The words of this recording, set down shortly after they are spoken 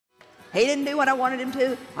He didn't do what I wanted him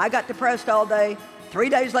to. I got depressed all day. 3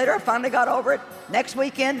 days later, I finally got over it. Next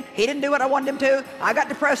weekend, he didn't do what I wanted him to. I got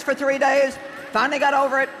depressed for 3 days. Finally got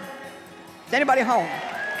over it. Is anybody home?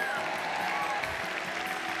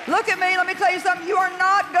 Look at me, let me tell you something. You are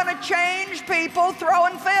not going to change people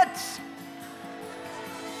throwing fits.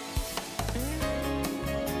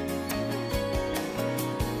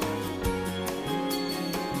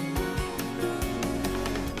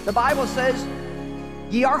 The Bible says,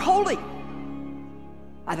 ye are holy.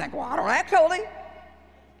 I think, well, I don't act holy.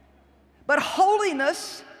 But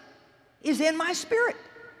holiness is in my spirit.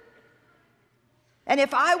 And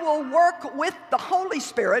if I will work with the Holy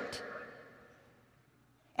Spirit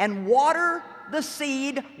and water the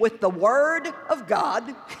seed with the Word of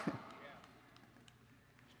God,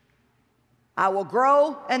 I will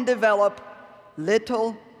grow and develop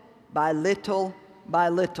little by little by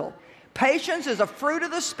little. Patience is a fruit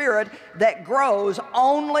of the Spirit that grows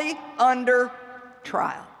only under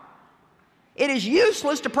trial. It is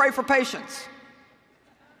useless to pray for patience.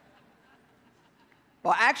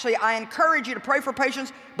 Well, actually, I encourage you to pray for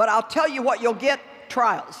patience, but I'll tell you what you'll get: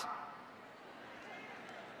 trials.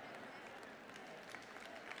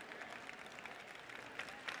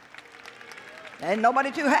 Ain't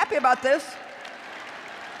nobody too happy about this.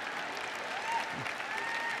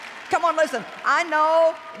 Come on, listen. I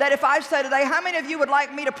know that if I say today, how many of you would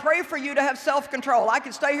like me to pray for you to have self-control? I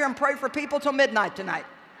could stay here and pray for people till midnight tonight.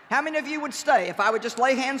 How many of you would stay if I would just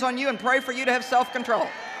lay hands on you and pray for you to have self-control?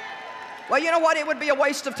 Well, you know what? It would be a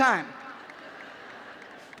waste of time.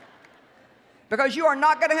 Because you are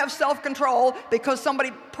not going to have self-control because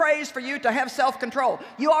somebody prays for you to have self-control.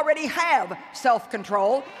 You already have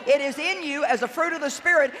self-control. It is in you as a fruit of the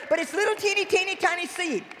Spirit, but it's little teeny, teeny, tiny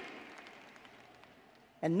seed.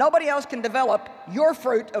 And nobody else can develop your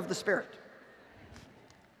fruit of the Spirit.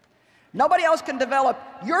 Nobody else can develop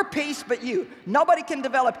your peace but you. Nobody can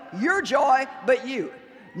develop your joy but you.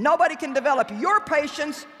 Nobody can develop your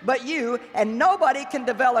patience but you. And nobody can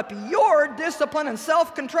develop your discipline and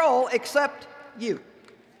self-control except you.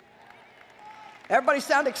 Everybody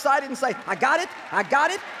sound excited and say, I got it,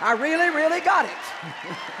 I really, really got it.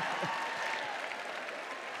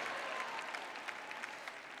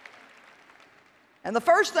 And the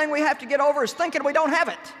first thing we have to get over is thinking we don't have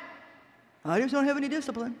it. I just don't have any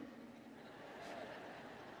discipline.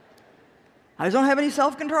 I just don't have any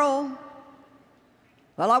self-control.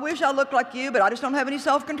 Well, I wish I looked like you, but I just don't have any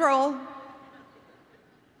self-control.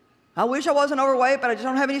 I wish I wasn't overweight, but I just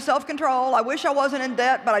don't have any self-control. I wish I wasn't in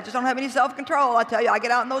debt, but I just don't have any self-control. I tell you, I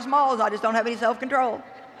get out in those malls, I just don't have any self-control.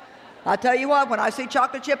 I tell you what, when I see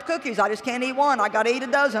chocolate chip cookies, I just can't eat one. I got to eat a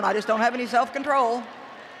dozen. I just don't have any self-control.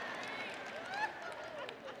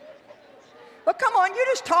 But come on, you're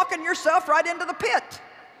just talking yourself right into the pit.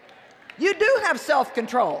 You do have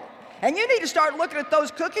self-control. And you need to start looking at those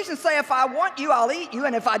cookies and say, if I want you, I'll eat you,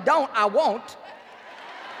 and if I don't, I won't.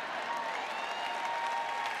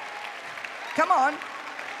 Come on.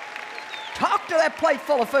 Talk to that plate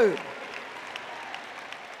full of food.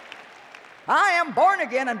 I am born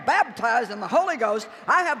again and baptized in the Holy Ghost.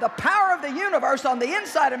 I have the power of the universe on the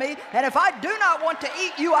inside of me, and if I do not want to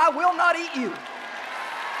eat you, I will not eat you.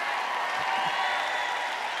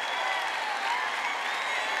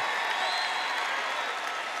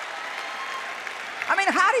 I mean,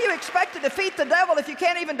 how do you expect to defeat the devil if you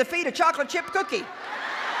can't even defeat a chocolate chip cookie?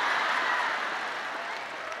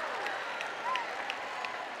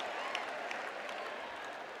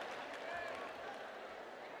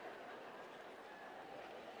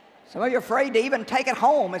 Some of you are afraid to even take it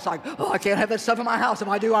home. It's like, oh, I can't have that stuff in my house. If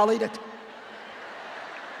I do, I'll eat it.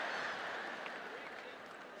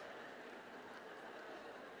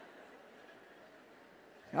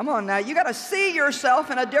 Come on now, you got to see yourself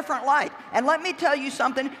in a different light. And let me tell you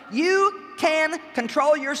something, you can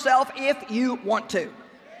control yourself if you want to.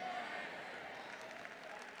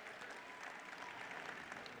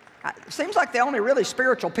 It seems like the only really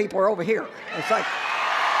spiritual people are over here. It's like...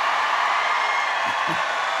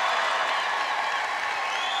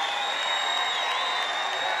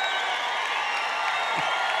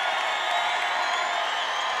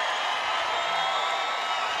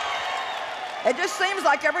 It just seems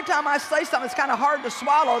like every time I say something, it's kind of hard to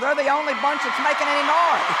swallow. They're the only bunch that's making any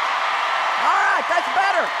noise. All right, that's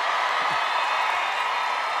better.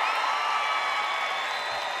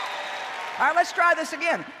 All right, let's try this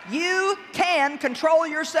again. You can control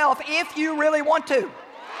yourself if you really want to.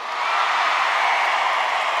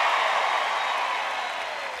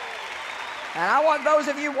 And I want those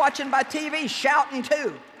of you watching by TV shouting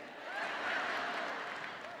too.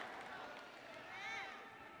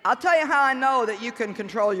 I'll tell you how I know that you can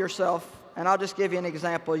control yourself and I'll just give you an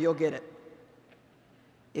example, you'll get it.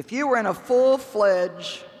 If you were in a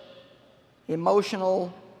full-fledged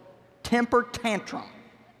emotional temper tantrum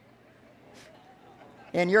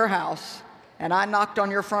in your house, and I knocked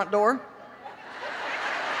on your front door,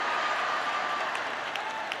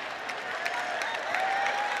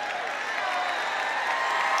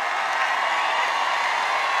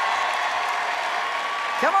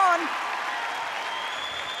 come on.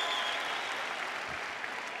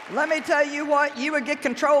 Let me tell you what, you would get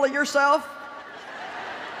control of yourself,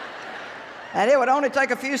 and it would only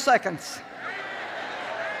take a few seconds.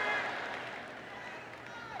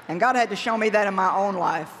 And God had to show me that in my own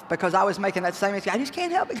life, because I was making that same mistake. I just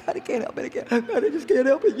can't help it, God, I can't help it again. God, I just can't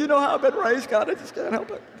help it. You know how I've been raised, God, I just can't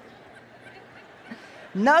help it.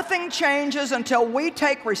 Nothing changes until we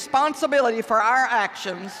take responsibility for our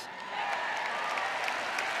actions.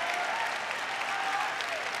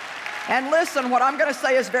 And listen, what I'm going to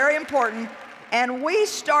say is very important. And we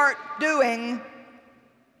start doing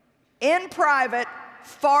in private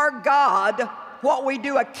for God what we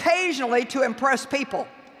do occasionally to impress people.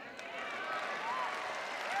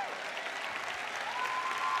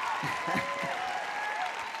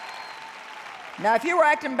 Now, if you were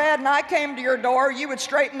acting bad and I came to your door, you would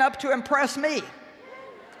straighten up to impress me.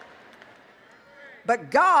 But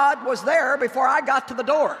God was there before I got to the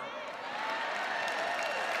door.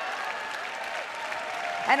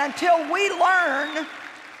 And until we learn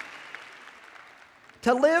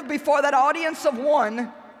to live before that audience of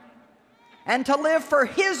one and to live for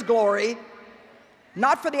His glory,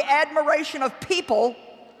 not for the admiration of people,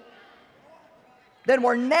 then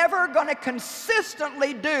we're never going to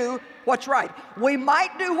consistently do what's right. We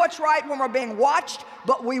might do what's right when we're being watched,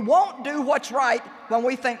 but we won't do what's right when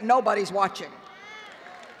we think nobody's watching.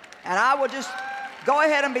 And I will just go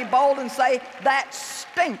ahead and be bold and say that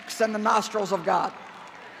stinks in the nostrils of God.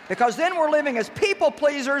 Because then we're living as people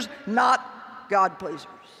pleasers, not God pleasers.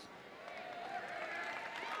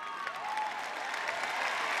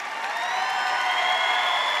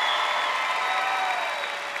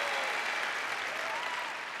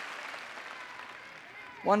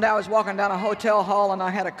 One day I was walking down a hotel hall and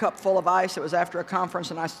I had a cup full of ice. It was after a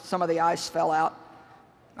conference and some of the ice fell out.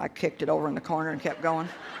 I kicked it over in the corner and kept going.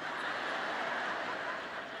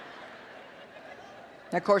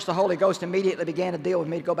 And of course, the Holy Ghost immediately began to deal with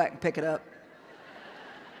me to go back and pick it up.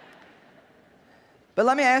 But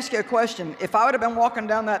let me ask you a question. If I would have been walking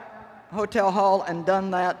down that hotel hall and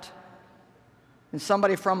done that, and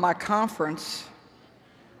somebody from my conference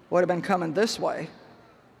would have been coming this way,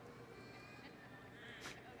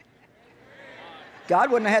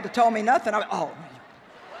 God wouldn't have had to tell me nothing. Oh.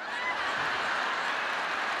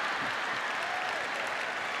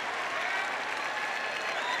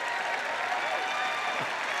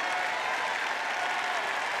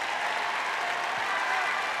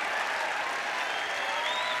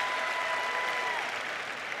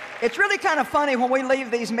 It's really kind of funny when we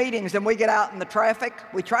leave these meetings and we get out in the traffic.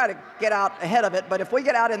 We try to get out ahead of it, but if we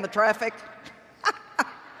get out in the traffic,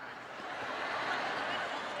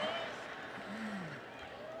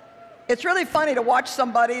 it's really funny to watch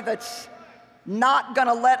somebody that's not going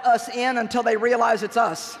to let us in until they realize it's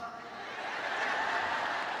us.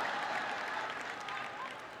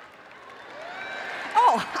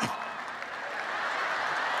 Oh.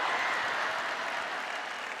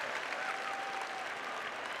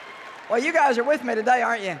 Well, you guys are with me today,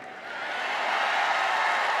 aren't you?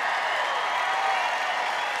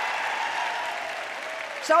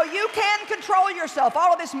 So you can control yourself.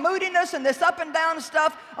 All of this moodiness and this up and down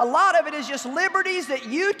stuff, a lot of it is just liberties that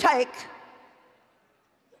you take.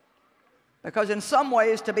 Because in some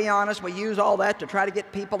ways, to be honest, we use all that to try to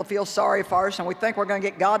get people to feel sorry for us, and we think we're going to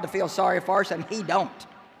get God to feel sorry for us, and He don't.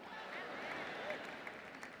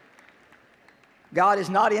 God is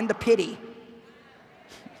not into pity.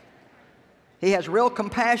 He has real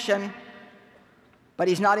compassion, but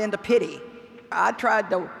He's not into pity. I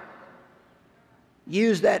tried to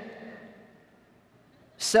use that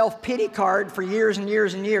self-pity card for years and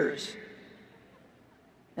years and years.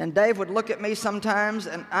 And Dave would look at me sometimes,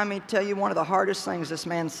 and I mean, tell you one of the hardest things this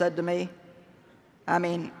man said to me. I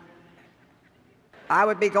mean, I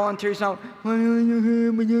would be going through something,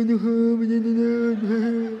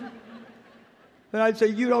 and I'd say,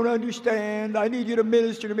 you don't understand. I need you to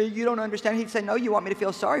minister to me. You don't understand. He'd say, no, you want me to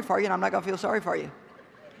feel sorry for you, and I'm not going to feel sorry for you.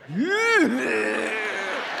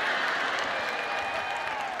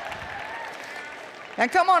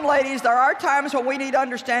 And come on, ladies, there are times when we need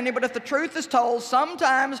understanding, but if the truth is told,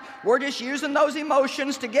 sometimes we're just using those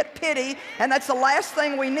emotions to get pity, and that's the last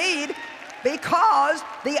thing we need, because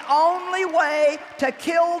the only way to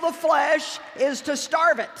kill the flesh is to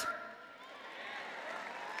starve it.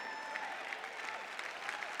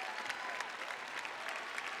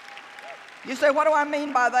 You say, what do I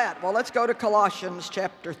mean by that? Well, let's go to Colossians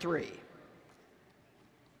chapter 3.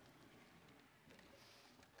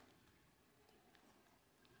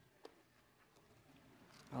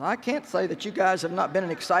 Well, I can't say that you guys have not been an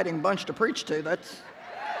exciting bunch to preach to.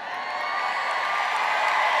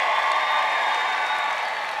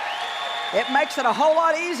 It makes it a whole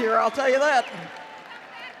lot easier, I'll tell you that.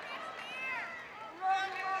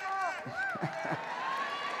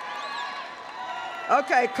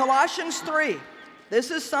 Okay, Colossians 3.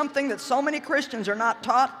 This is something that so many Christians are not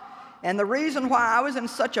taught. And the reason why I was in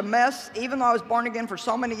such a mess, even though I was born again for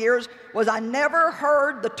so many years, was I never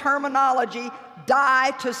heard the terminology,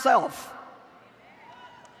 die to self.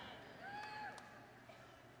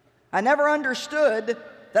 I never understood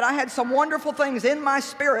that I had some wonderful things in my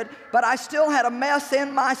spirit, but I still had a mess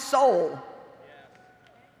in my soul.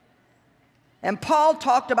 And Paul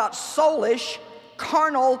talked about soulish,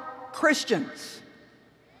 carnal Christians.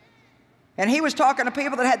 And he was talking to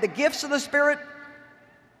people that had the gifts of the Spirit.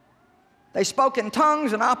 They spoke in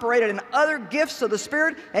tongues and operated in other gifts of the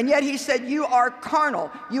Spirit, and yet he said, you are carnal.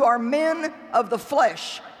 You are men of the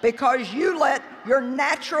flesh because you let your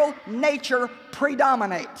natural nature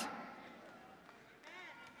predominate.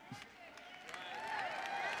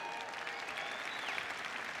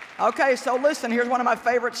 Okay, so listen, here's one of my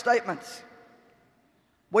favorite statements.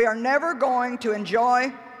 We are never going to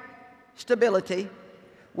enjoy stability.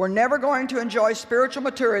 We're never going to enjoy spiritual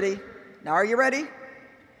maturity. Now, are you ready?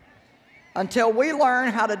 Until we learn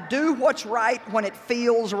how to do what's right when it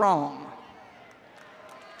feels wrong.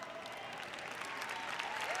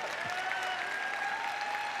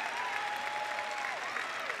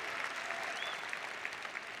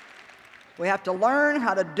 We have to learn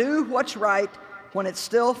how to do what's right when it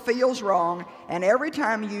still feels wrong. And every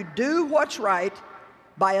time you do what's right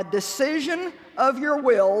by a decision of your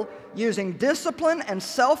will, using discipline and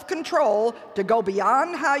self-control to go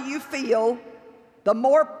beyond how you feel, the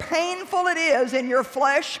more painful it is in your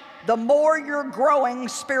flesh, the more you're growing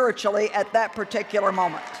spiritually at that particular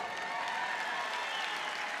moment.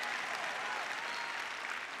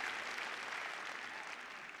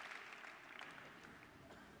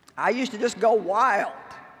 I used to just go wild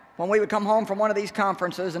when we would come home from one of these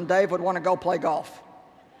conferences and Dave would want to go play golf.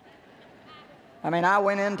 I mean, I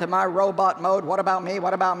went into my robot mode. What about me?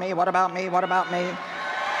 What about me? What about me? What about me?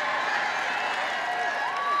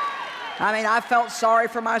 I mean, I felt sorry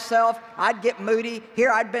for myself. I'd get moody. Here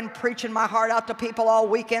I'd been preaching my heart out to people all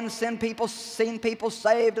weekend, seen people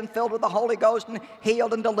saved and filled with the Holy Ghost and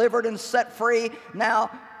healed and delivered and set free. Now,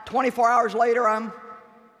 24 hours later,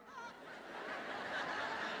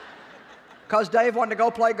 because Dave wanted to go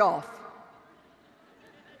play golf.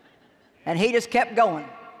 And he just kept going.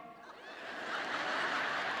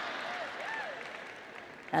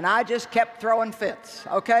 And I just kept throwing fits,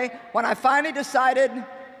 okay? When I finally decided,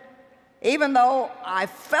 even though I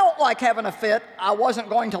felt like having a fit, I wasn't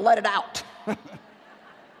going to let it out.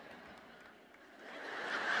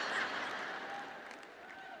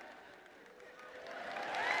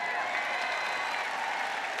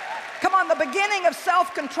 Come on, the beginning of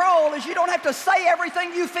self-control is you don't have to say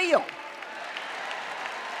everything you feel.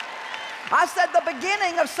 I said the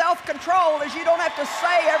beginning of self-control is you don't have to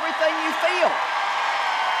say everything you feel.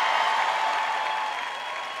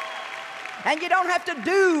 And you don't have to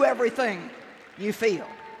do everything you feel.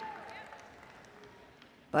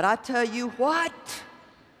 But I tell you what,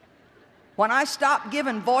 when I stopped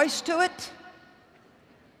giving voice to it,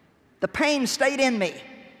 the pain stayed in me.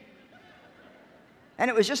 And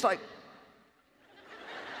it was just like,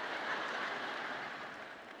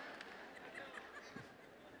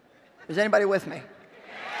 is anybody with me?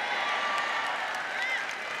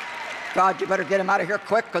 God, you better get him out of here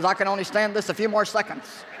quick because I can only stand this a few more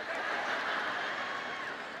seconds.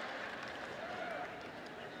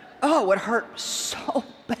 Oh, it hurt so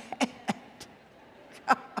bad.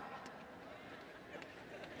 God.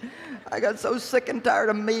 I got so sick and tired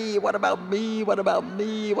of me. What about me? What about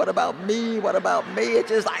me? What about me? What about me? It's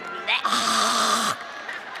just like, ah.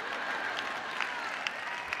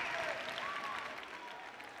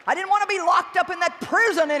 I didn't want to be locked up in that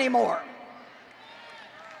prison anymore.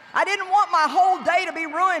 I didn't want my whole day to be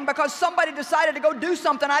ruined because somebody decided to go do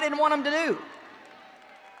something I didn't want them to do.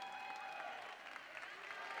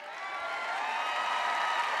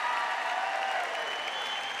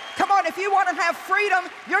 Come on, if you want to have freedom,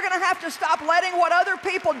 you're going to have to stop letting what other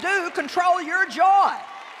people do control your joy.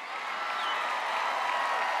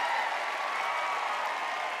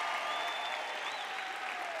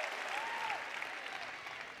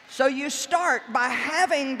 So you start by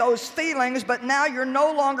having those feelings, but now you're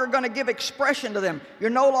no longer going to give expression to them.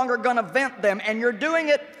 You're no longer going to vent them, and you're doing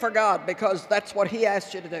it for God because that's what He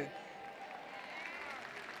asked you to do.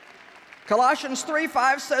 Colossians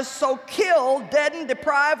 3:5 says, so kill, deaden,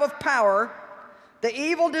 deprive of power the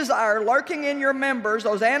evil desire lurking in your members,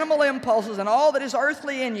 those animal impulses and all that is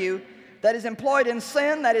earthly in you, that is employed in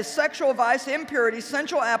sin, that is sexual vice, impurity,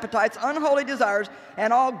 sensual appetites, unholy desires,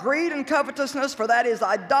 and all greed and covetousness, for that is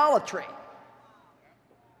idolatry.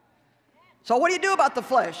 So what do you do about the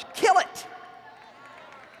flesh? Kill it.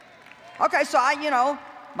 Okay, so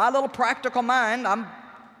my little practical mind, I'm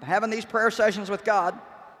having these prayer sessions with God.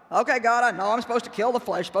 Okay, God, I know I'm supposed to kill the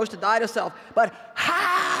flesh, supposed to die to self, but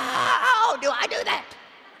how do I do that?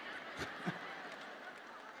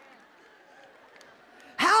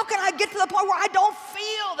 How can I get to the point where I don't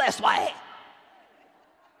feel this way?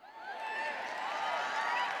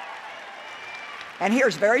 And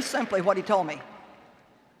here's very simply what He told me.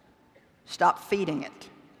 Stop feeding it.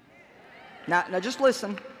 Now just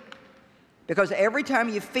listen, because every time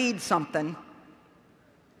you feed something,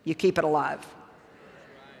 you keep it alive.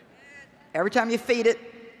 Every time you feed it,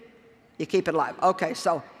 you keep it alive. Okay,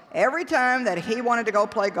 so every time that he wanted to go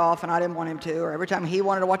play golf and I didn't want him to, or every time he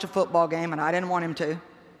wanted to watch a football game and I didn't want him to,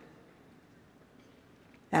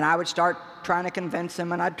 and I would start trying to convince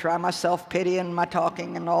him, and I'd try my self-pity and my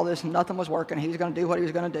talking and all this, and nothing was working. He was going to do what he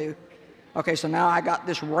was going to do. Okay, so now I got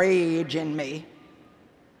this rage in me,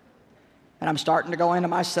 and I'm starting to go into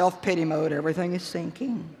my self-pity mode. Everything is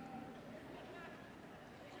sinking.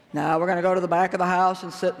 Now we're going to go to the back of the house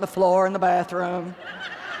and sit on the floor in the bathroom.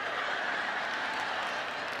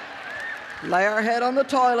 Lay our head on the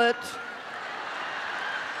toilet.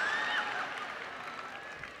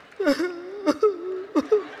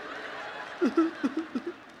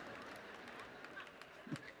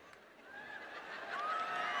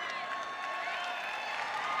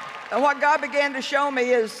 And what God began to show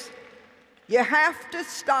me is you have to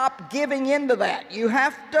stop giving into that. You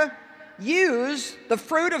have to use the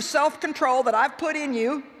fruit of self-control that I've put in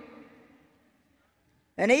you.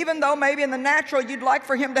 And even though maybe in the natural you'd like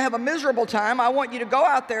for him to have a miserable time, I want you to go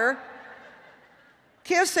out there,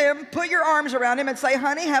 kiss him, put your arms around him and say,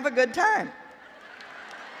 honey, have a good time.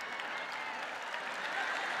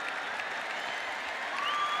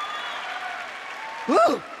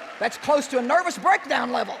 Woo, that's close to a nervous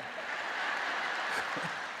breakdown level.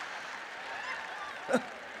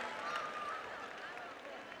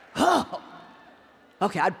 Oh,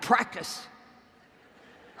 okay, I'd practice.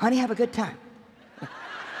 Honey, have a good time.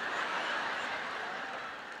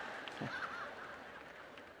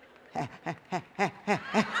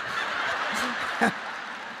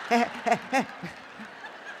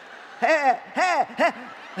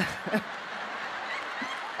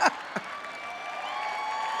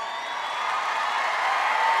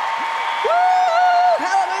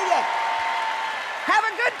 Hallelujah. Have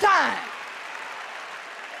a good time.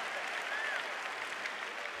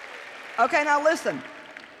 Okay, now listen.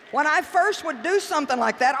 When I first would do something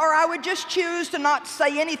like that, or I would just choose to not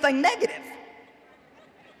say anything negative.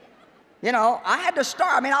 You know, I had to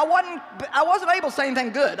start. I mean, I wasn't able to say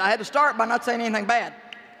anything good. I had to start by not saying anything bad.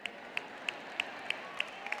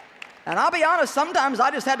 And I'll be honest, sometimes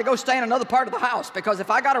I just had to go stay in another part of the house, because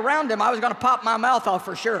if I got around him, I was going to pop my mouth off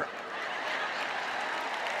for sure.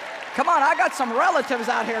 Come on, I got some relatives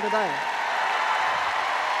out here today.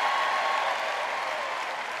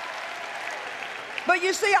 But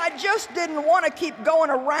you see, I just didn't want to keep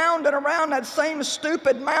going around and around that same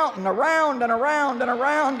stupid mountain, around and around and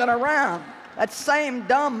around and around that same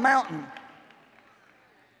dumb mountain.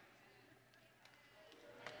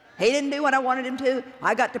 He didn't do what I wanted him to.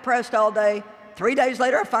 I got depressed all day. 3 days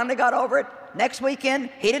later, I finally got over it. Next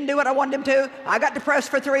weekend, he didn't do what I wanted him to. I got depressed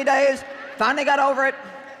for 3 days. Finally got over it.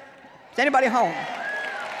 Is anybody home?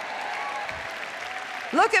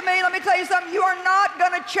 Look at me, let me tell you something. You are not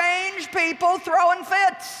going to change people throwing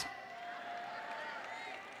fits.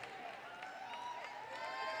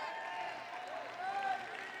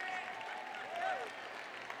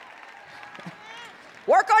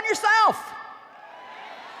 Work on yourself.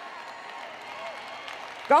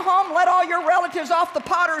 Go home, let all your relatives off the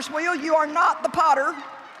potter's wheel. You are not the potter.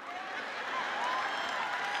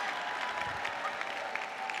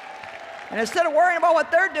 And instead of worrying about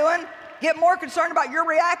what they're doing, get more concerned about your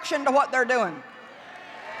reaction to what they're doing.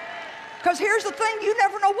 Because here's the thing, you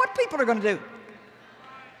never know what people are going to do.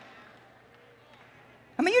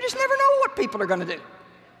 I mean, you just never know what people are going to do.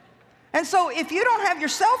 And so if you don't have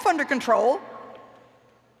yourself under control,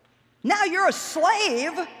 now you're a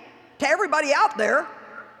slave to everybody out there,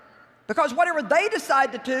 because whatever they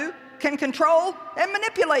decide to do can control and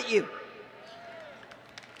manipulate you.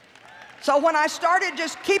 So when I started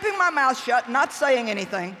just keeping my mouth shut, not saying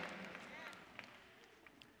anything,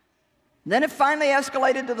 then it finally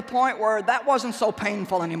escalated to the point where that wasn't so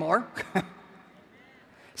painful anymore.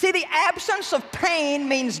 See, the absence of pain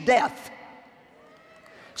means death.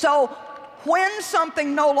 So when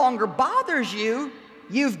something no longer bothers you,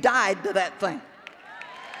 you've died to that thing.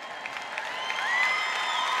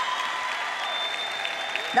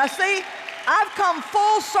 Now see, I've come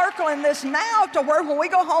full circle in this now to where when we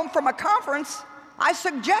go home from a conference, I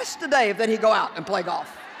suggest to Dave that he go out and play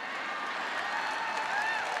golf.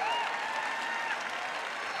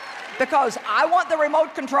 Because I want the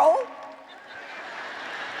remote control.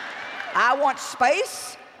 I want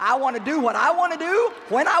space. I want to do what I want to do,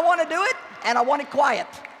 when I want to do it, and I want it quiet.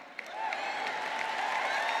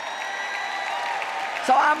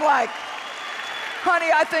 So I'm like, honey,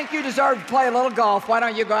 I think you deserve to play a little golf. Why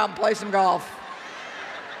don't you go out and play some golf?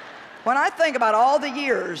 When I think about all the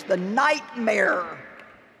years, the nightmare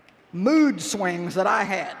mood swings that I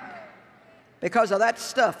had because of that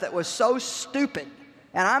stuff that was so stupid.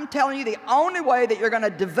 And I'm telling you, the only way that you're going to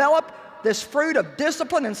develop this fruit of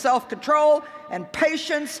discipline and self-control and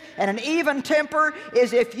patience and an even temper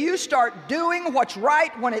is if you start doing what's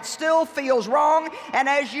right when it still feels wrong, and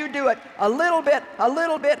as you do it a little bit, a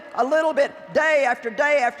little bit, a little bit, day after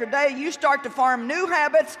day after day, you start to form new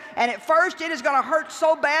habits, and at first it is going to hurt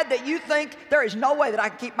so bad that you think there is no way that I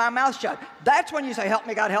can keep my mouth shut. That's when you say, help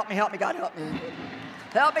me God, help me, help me God, help me.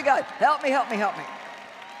 Help me God, help me, help me, help me.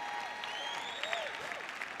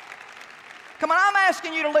 Come on, I'm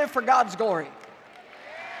asking you to live for God's glory.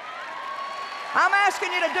 I'm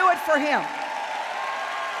asking you to do it for Him.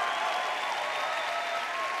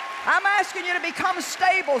 I'm asking you to become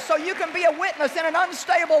stable so you can be a witness in an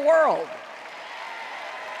unstable world.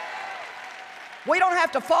 We don't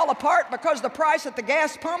have to fall apart because the price at the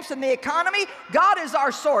gas pumps and the economy. God is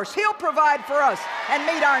our source. He'll provide for us and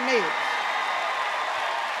meet our needs.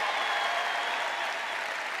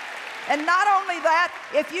 And not only that,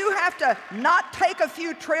 if you have to not take a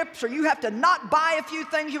few trips or you have to not buy a few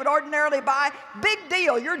things you would ordinarily buy, big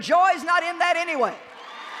deal. Your joy is not in that anyway.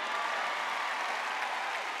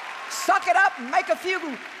 Suck it up and make a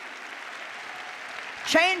few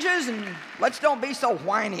changes, and let's don't be so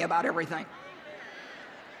whiny about everything.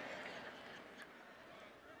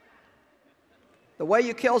 The way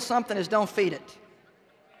you kill something is don't feed it.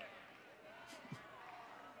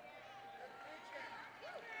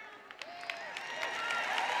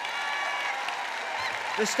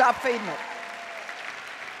 Just stop feeding it.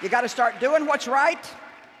 You got to start doing what's right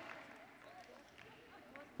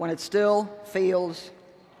when it still feels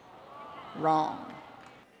wrong.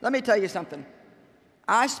 Let me tell you something.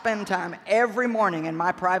 I spend time every morning in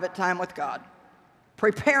my private time with God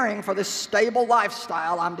preparing for this stable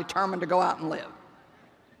lifestyle I'm determined to go out and live.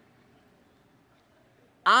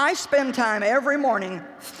 I spend time every morning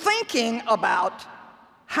thinking about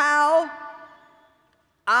how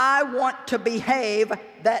I want to behave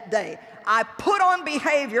that day. I put on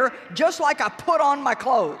behavior just like I put on my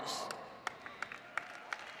clothes.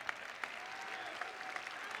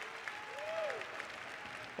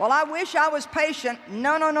 Well, I wish I was patient.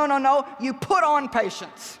 No, no, no, no, no. You put on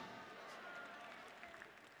patience.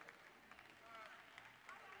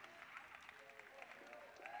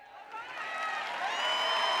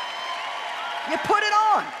 You put it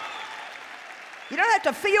on. You don't have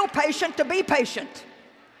to feel patient to be patient.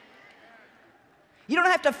 You don't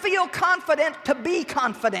have to feel confident to be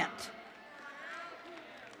confident.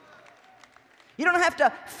 You don't have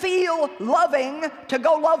to feel loving to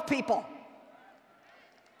go love people.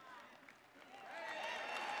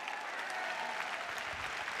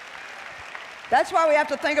 That's why we have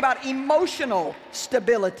to think about emotional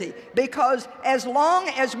stability, because as long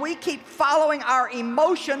as we keep following our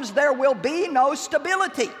emotions, there will be no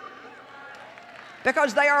stability.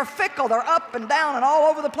 Because they are fickle, they're up and down and all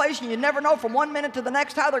over the place, and you never know from one minute to the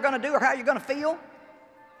next how they're going to do or how you're going to feel.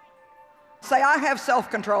 Say, I have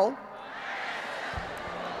self-control.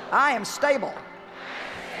 I am stable.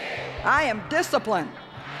 I am disciplined.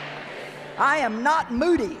 I am not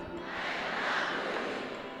moody.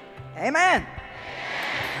 Amen.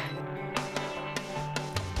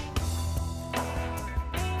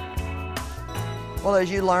 Well,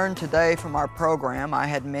 as you learned today from our program, I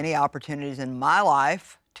had many opportunities in my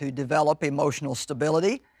life to develop emotional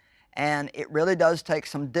stability, and it really does take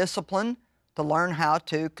some discipline to learn how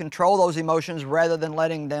to control those emotions rather than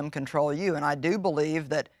letting them control you. And I do believe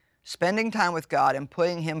that spending time with God and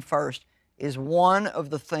putting Him first is one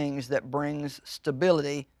of the things that brings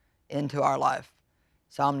stability into our life.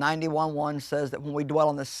 Psalm 91:1 says that when we dwell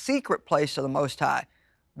in the secret place of the Most High,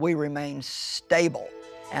 we remain stable.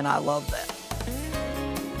 And I love that.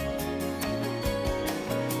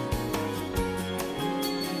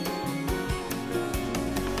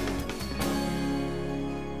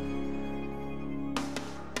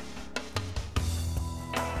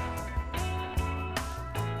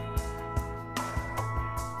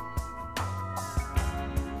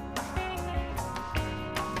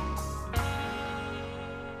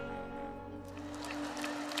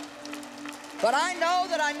 But I know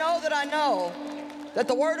that I know that I know that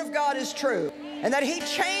the Word of God is true and that He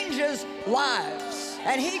changes lives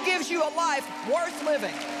and He gives you a life worth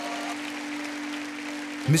living.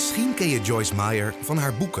 Misschien ken je Joyce Meyer van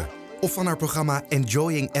haar boeken of van haar programma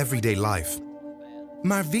Enjoying Everyday Life.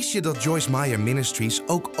 Maar wist je dat Joyce Meyer Ministries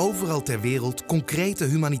ook overal ter wereld concrete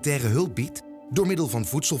humanitaire hulp biedt? Door middel van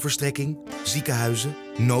voedselverstrekking, ziekenhuizen,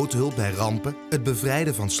 noodhulp bij rampen, het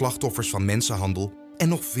bevrijden van slachtoffers van mensenhandel en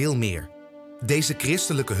nog veel meer. Deze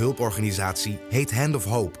christelijke hulporganisatie heet Hand of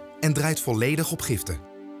Hope en draait volledig op giften.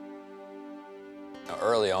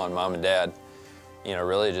 Early on, Mom and Dad,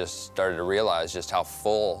 really just started to realize just how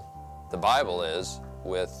full the Bible is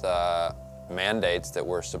with mandates that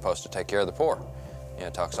we're supposed to take care of the poor.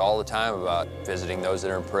 It talks all the time about visiting those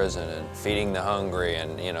that are in prison and feeding the hungry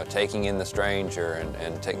and, taking in the stranger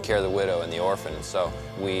and taking care of the widow and the orphan. And so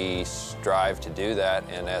we strive to do that,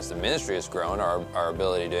 and as the ministry has grown, our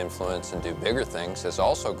ability to influence and do bigger things has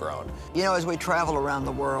also grown. As we travel around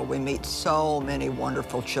the world, we meet so many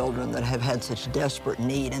wonderful children that have had such desperate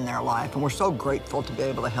need in their life, and we're so grateful to be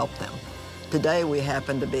able to help them. Today we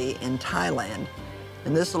happen to be in Thailand,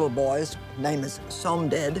 and this little boy's name is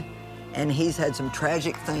Somded. And he's had some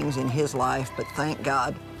tragic things in his life, but thank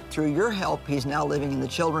God, through your help, he's now living in the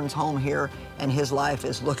children's home here, and his life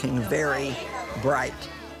is looking very bright.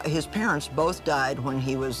 His parents both died when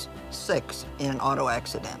he was 6 in an auto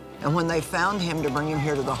accident. And when they found him to bring him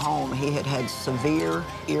here to the home, he had had severe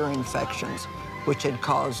ear infections, which had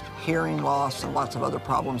caused hearing loss and lots of other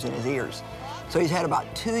problems in his ears. So he's had about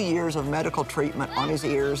 2 years of medical treatment on his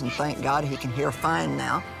ears, and thank God he can hear fine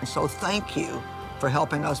now. And so thank you for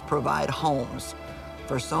helping us provide homes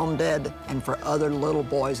for Somded and for other little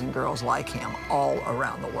boys and girls like him all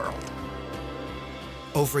around the world.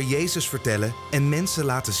 Over Jezus vertellen en mensen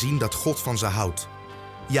laten zien dat God van ze houdt.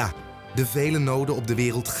 Ja, de vele noden op de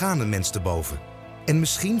wereld gaan een mens te boven. En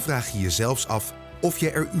misschien vraag je je zelfs af of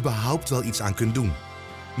je er überhaupt wel iets aan kunt doen.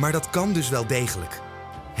 Maar dat kan dus wel degelijk.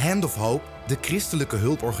 Hand of Hope, de christelijke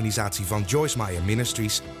hulporganisatie van Joyce Meyer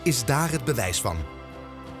Ministries, is daar het bewijs van.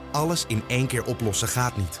 Alles in één keer oplossen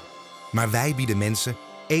gaat niet. Maar wij bieden mensen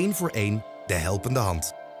één voor één de helpende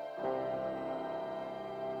hand.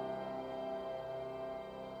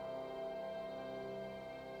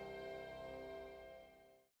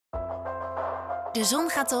 De zon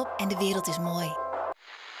gaat op en de wereld is mooi.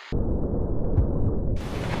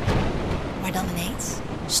 Maar dan ineens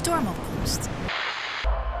stormopkomst.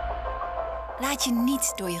 Laat je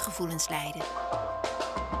niet door je gevoelens leiden.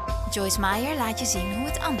 Joyce Meyer laat je zien hoe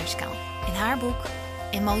het anders kan in haar boek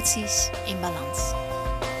Emoties in Balans.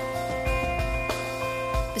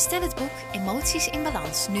 Bestel het boek Emoties in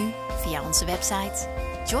Balans nu via onze website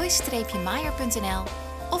joyce-meyer.nl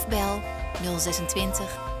of bel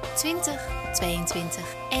 026 20 22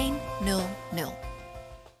 100.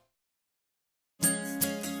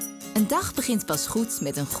 Een dag begint pas goed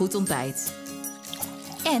met een goed ontbijt.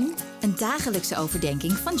 En een dagelijkse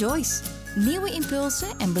overdenking van Joyce. Nieuwe impulsen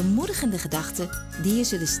en bemoedigende gedachten die je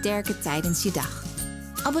zullen sterken tijdens je dag.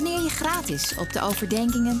 Abonneer je gratis op de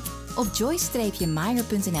overdenkingen op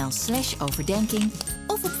joyce-meyer.nl/overdenking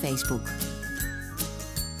of op Facebook.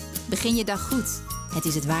 Begin je dag goed. Het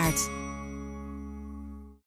is het waard.